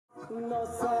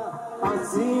Nossa,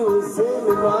 assim você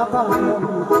me mata.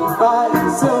 Ai,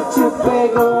 se eu te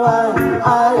pego,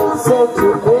 ai, se eu te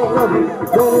pego.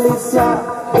 Delícia,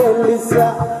 delícia,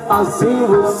 assim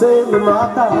você me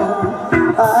mata.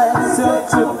 Ai, se eu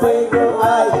te pego,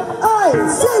 ai,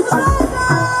 se eu te pego.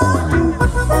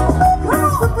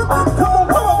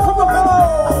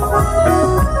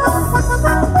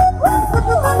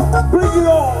 Bring it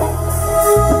on!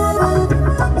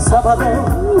 Sabadão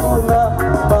na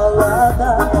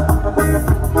balada,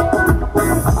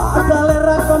 a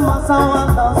galera começa a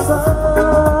dançar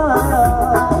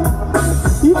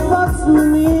e faz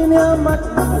menina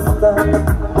matida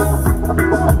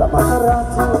da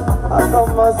Maharati a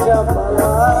começa a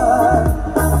falar.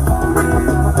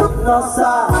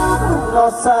 Nossa,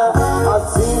 nossa,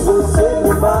 assim você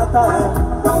me mata.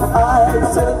 Ai,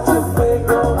 se eu te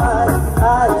pego,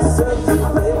 ai, se eu te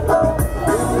pego.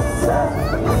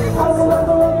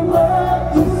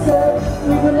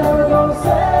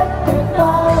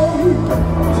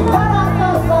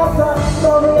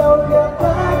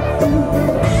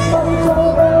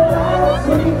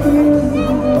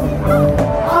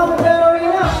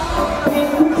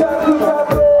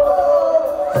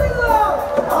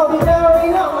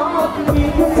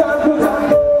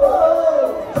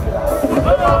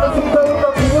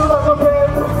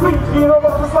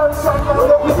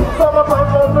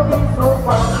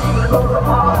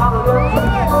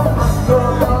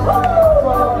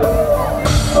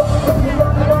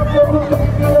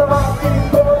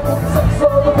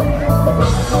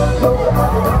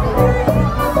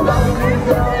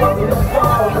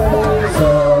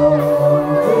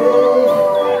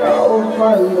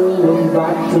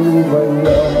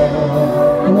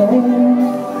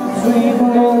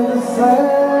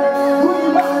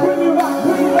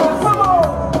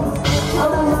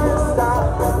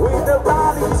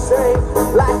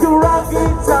 Like a rock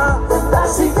guitar, there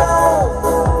she goes,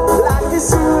 like a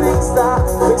shooting star.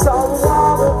 Makes all the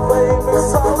world afraid,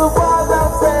 makes all the world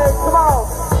afraid. Come on,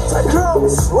 take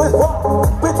close with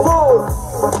wool.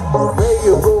 May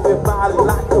you move your body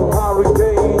like a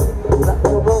hurricane, like a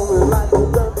moment, like a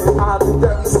thunder out of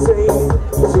the sea.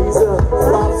 She's a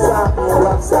rock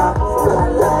star, la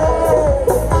la.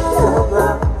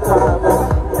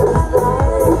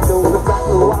 We know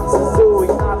exactly what she's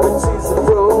doing, I bet she's a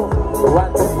pro.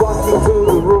 Right, just walking through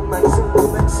the room and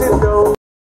she knows.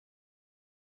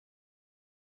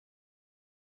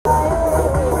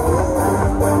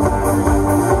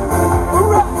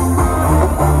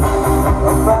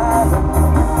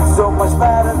 So much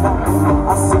better now.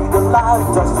 I see the light,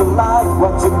 touch the light,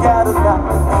 what you get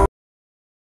now.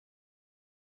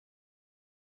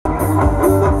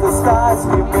 Look the skies,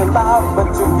 give me life, but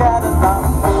you get it now.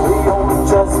 We only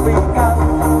just begun,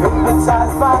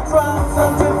 hypnotized by drums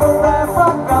until forever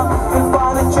gone. We're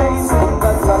finally chasing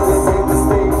the sun, they say the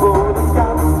stable to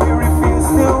come. We refuse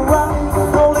to run,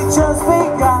 only just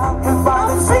begun. We're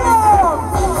finally chasing.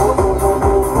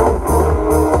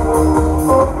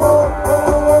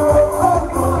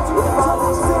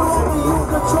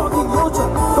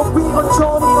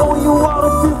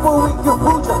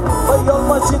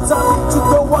 I need to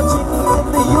know what you need in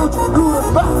the future. Do the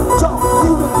back job,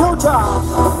 do the future.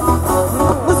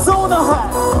 The zone ahead.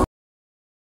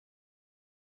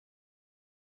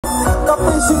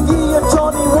 Nothing should give you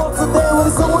Johnny walks a day with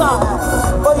the zone ahead.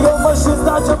 But your machines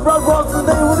not your blood walks a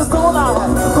day with the zone ahead.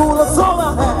 Do the zone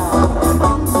ahead.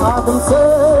 I can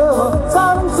say,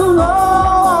 time to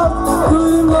love, do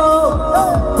you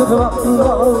know? To the rock and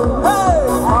roll. Hey,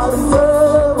 I can say.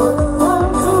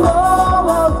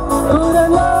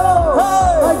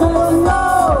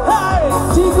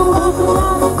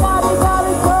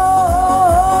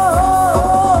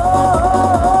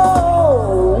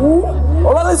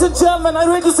 Ladies and gentlemen, are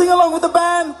you ready to sing along with the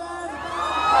band?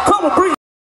 Come on, breathe.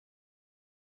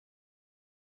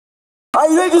 Are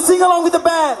you ready to sing along with the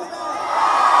band?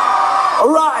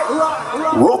 Alright,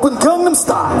 Open Gangnam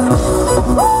Style.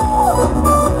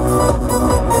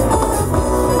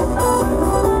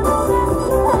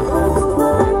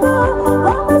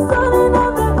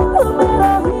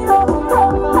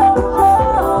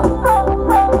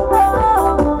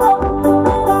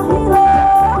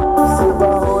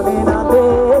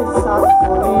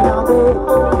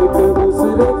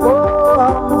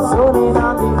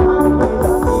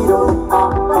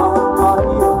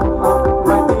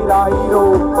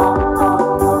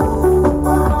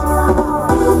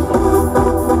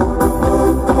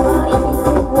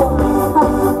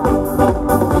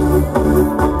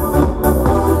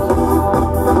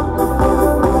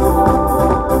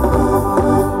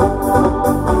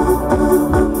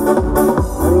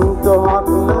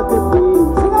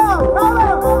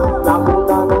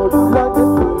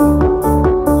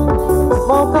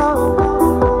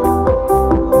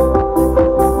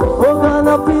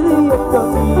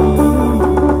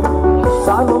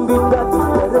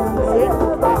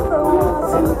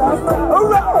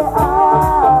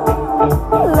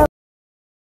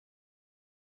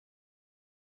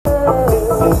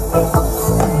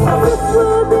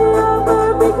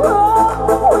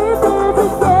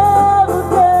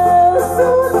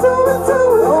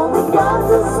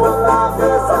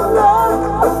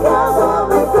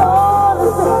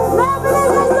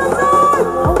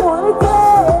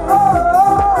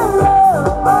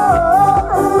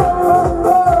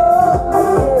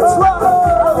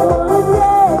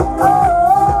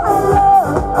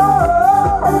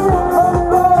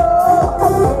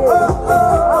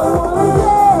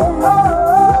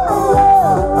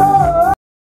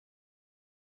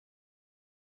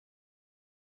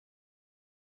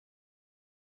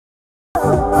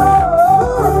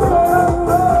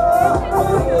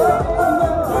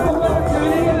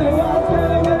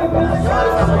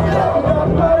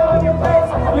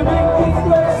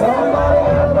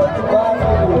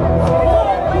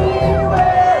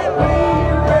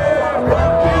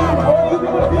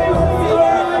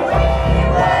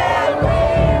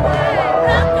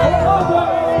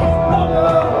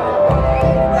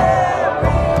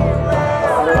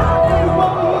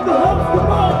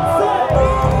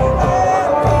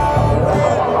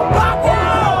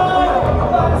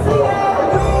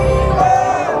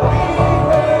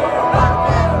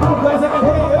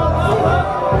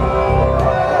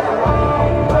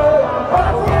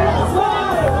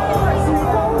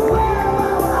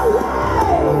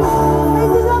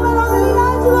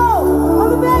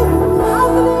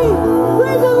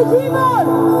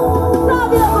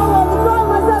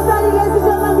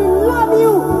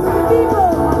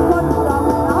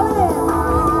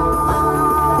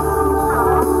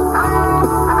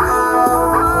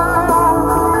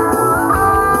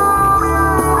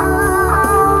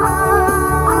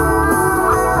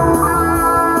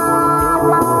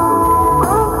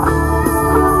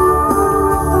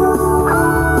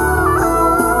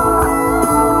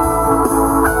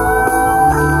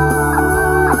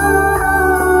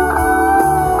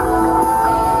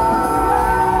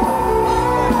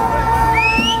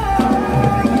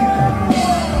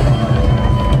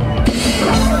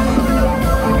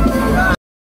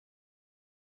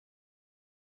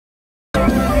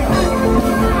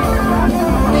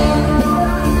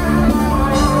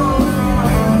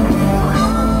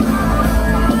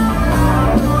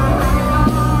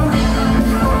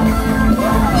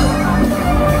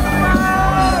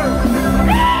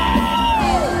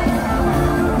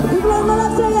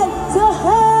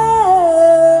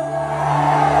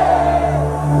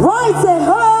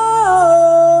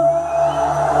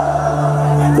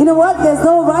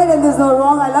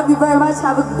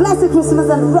 Have a blessed Christmas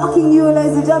and rocking you,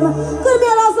 ladies and gentlemen. Gonna be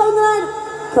our last song tonight,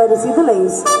 courtesy the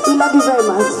Lynx. We love you very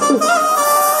much.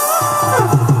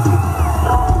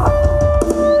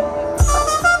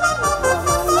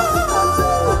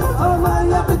 Oh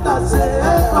Maria Pitase,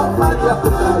 oh Maria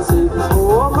Pitase,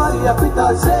 oh Maria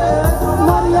Pitase, oh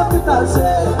Maria Pitase,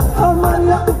 oh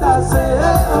Maria Pitase,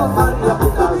 oh Maria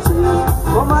Pitase,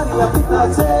 oh Maria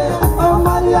Pitase, oh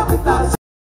Maria Pitase.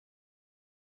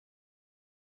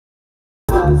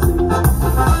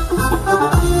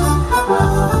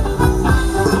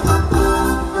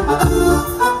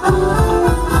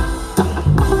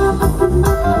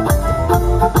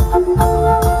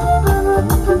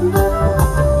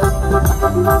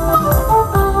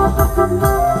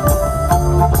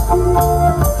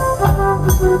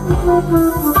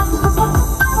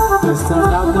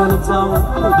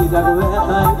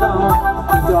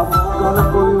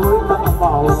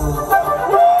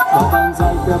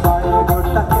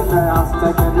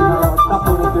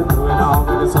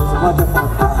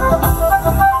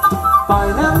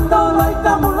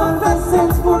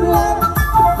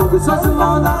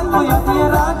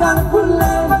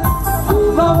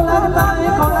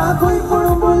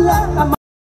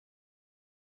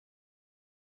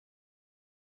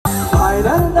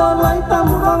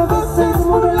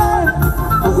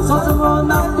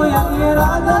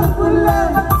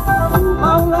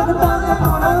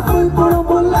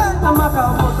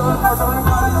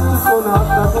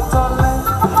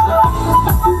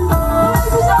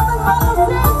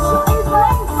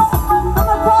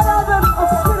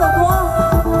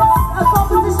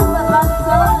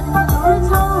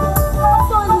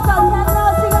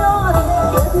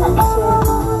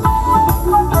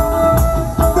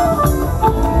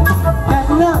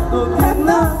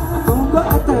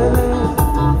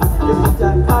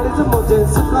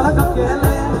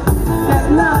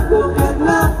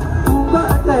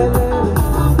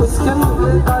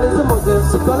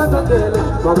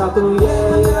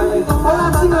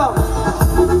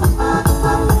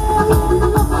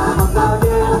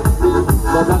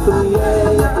 Hola, Yeah.